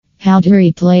How to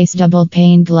replace double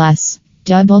pane glass.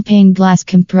 Double pane glass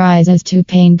comprises two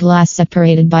pane glass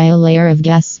separated by a layer of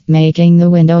glass, making the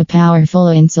window a powerful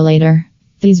insulator.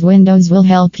 These windows will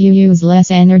help you use less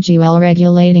energy while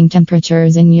regulating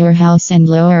temperatures in your house and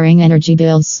lowering energy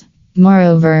bills.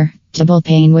 Moreover, double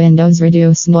pane windows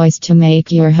reduce noise to make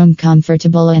your home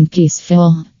comfortable and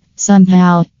peaceful.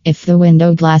 Somehow, if the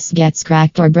window glass gets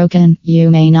cracked or broken, you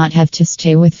may not have to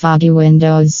stay with foggy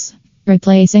windows.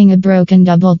 Replacing a broken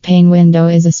double pane window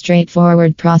is a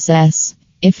straightforward process.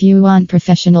 If you want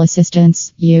professional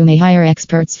assistance, you may hire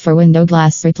experts for window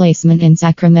glass replacement in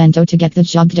Sacramento to get the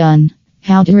job done.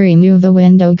 How to remove the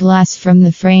window glass from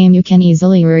the frame. You can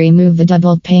easily remove the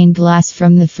double pane glass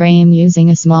from the frame using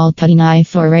a small putty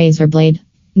knife or razor blade.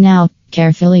 Now,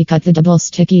 carefully cut the double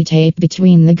sticky tape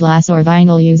between the glass or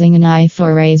vinyl using a knife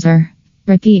or razor.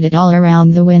 Repeat it all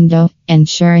around the window,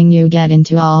 ensuring you get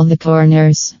into all the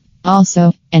corners.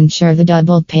 Also, ensure the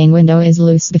double pane window is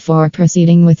loose before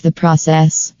proceeding with the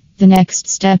process. The next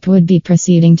step would be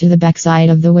proceeding to the back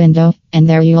side of the window, and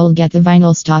there you'll get the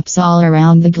vinyl stops all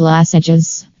around the glass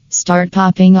edges. Start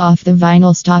popping off the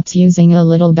vinyl stops using a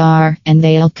little bar, and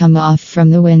they'll come off from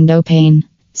the window pane.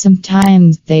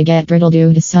 Sometimes they get brittle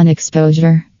due to sun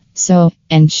exposure, so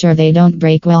ensure they don't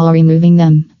break while removing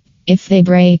them. If they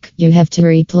break, you have to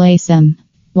replace them.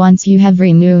 Once you have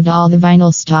removed all the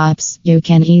vinyl stops, you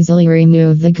can easily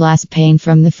remove the glass pane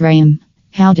from the frame.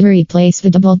 How to replace the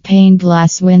double pane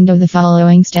glass window. The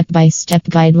following step-by-step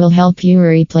guide will help you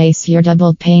replace your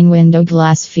double pane window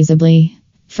glass feasibly.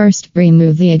 First,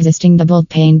 remove the existing double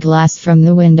pane glass from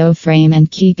the window frame and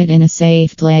keep it in a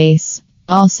safe place.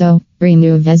 Also,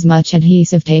 remove as much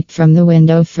adhesive tape from the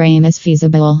window frame as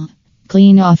feasible.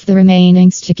 Clean off the remaining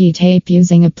sticky tape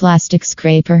using a plastic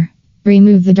scraper.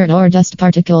 Remove the dirt or dust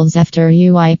particles after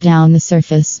you wipe down the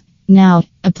surface. Now,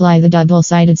 apply the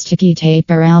double-sided sticky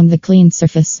tape around the clean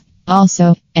surface.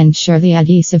 Also, ensure the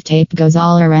adhesive tape goes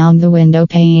all around the window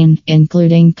pane,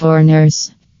 including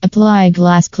corners. Apply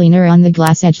glass cleaner on the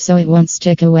glass edge so it won't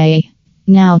stick away.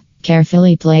 Now,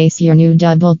 carefully place your new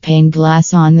double pane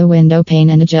glass on the window pane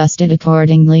and adjust it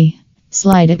accordingly.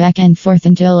 Slide it back and forth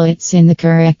until it's in the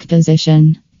correct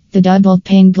position. The double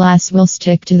pane glass will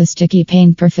stick to the sticky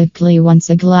pane perfectly once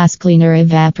a glass cleaner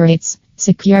evaporates.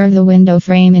 Secure the window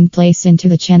frame in place into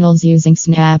the channels using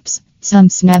snaps. Some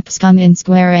snaps come in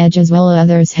square edges while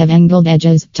others have angled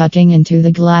edges, tucking into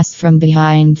the glass from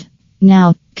behind.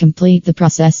 Now, complete the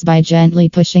process by gently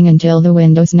pushing until the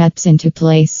window snaps into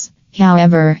place.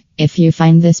 However, if you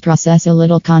find this process a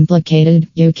little complicated,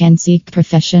 you can seek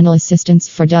professional assistance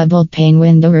for double pane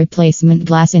window replacement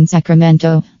glass in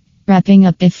Sacramento. Wrapping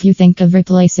up, if you think of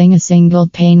replacing a single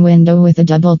pane window with a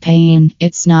double pane,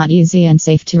 it's not easy and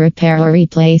safe to repair or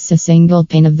replace a single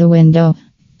pane of the window.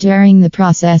 During the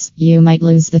process, you might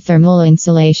lose the thermal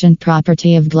insulation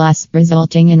property of glass,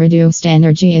 resulting in reduced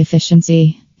energy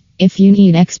efficiency. If you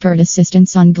need expert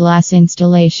assistance on glass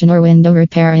installation or window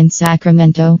repair in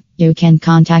Sacramento, you can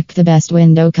contact the best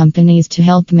window companies to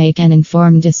help make an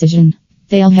informed decision.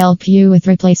 They'll help you with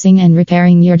replacing and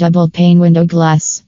repairing your double pane window glass.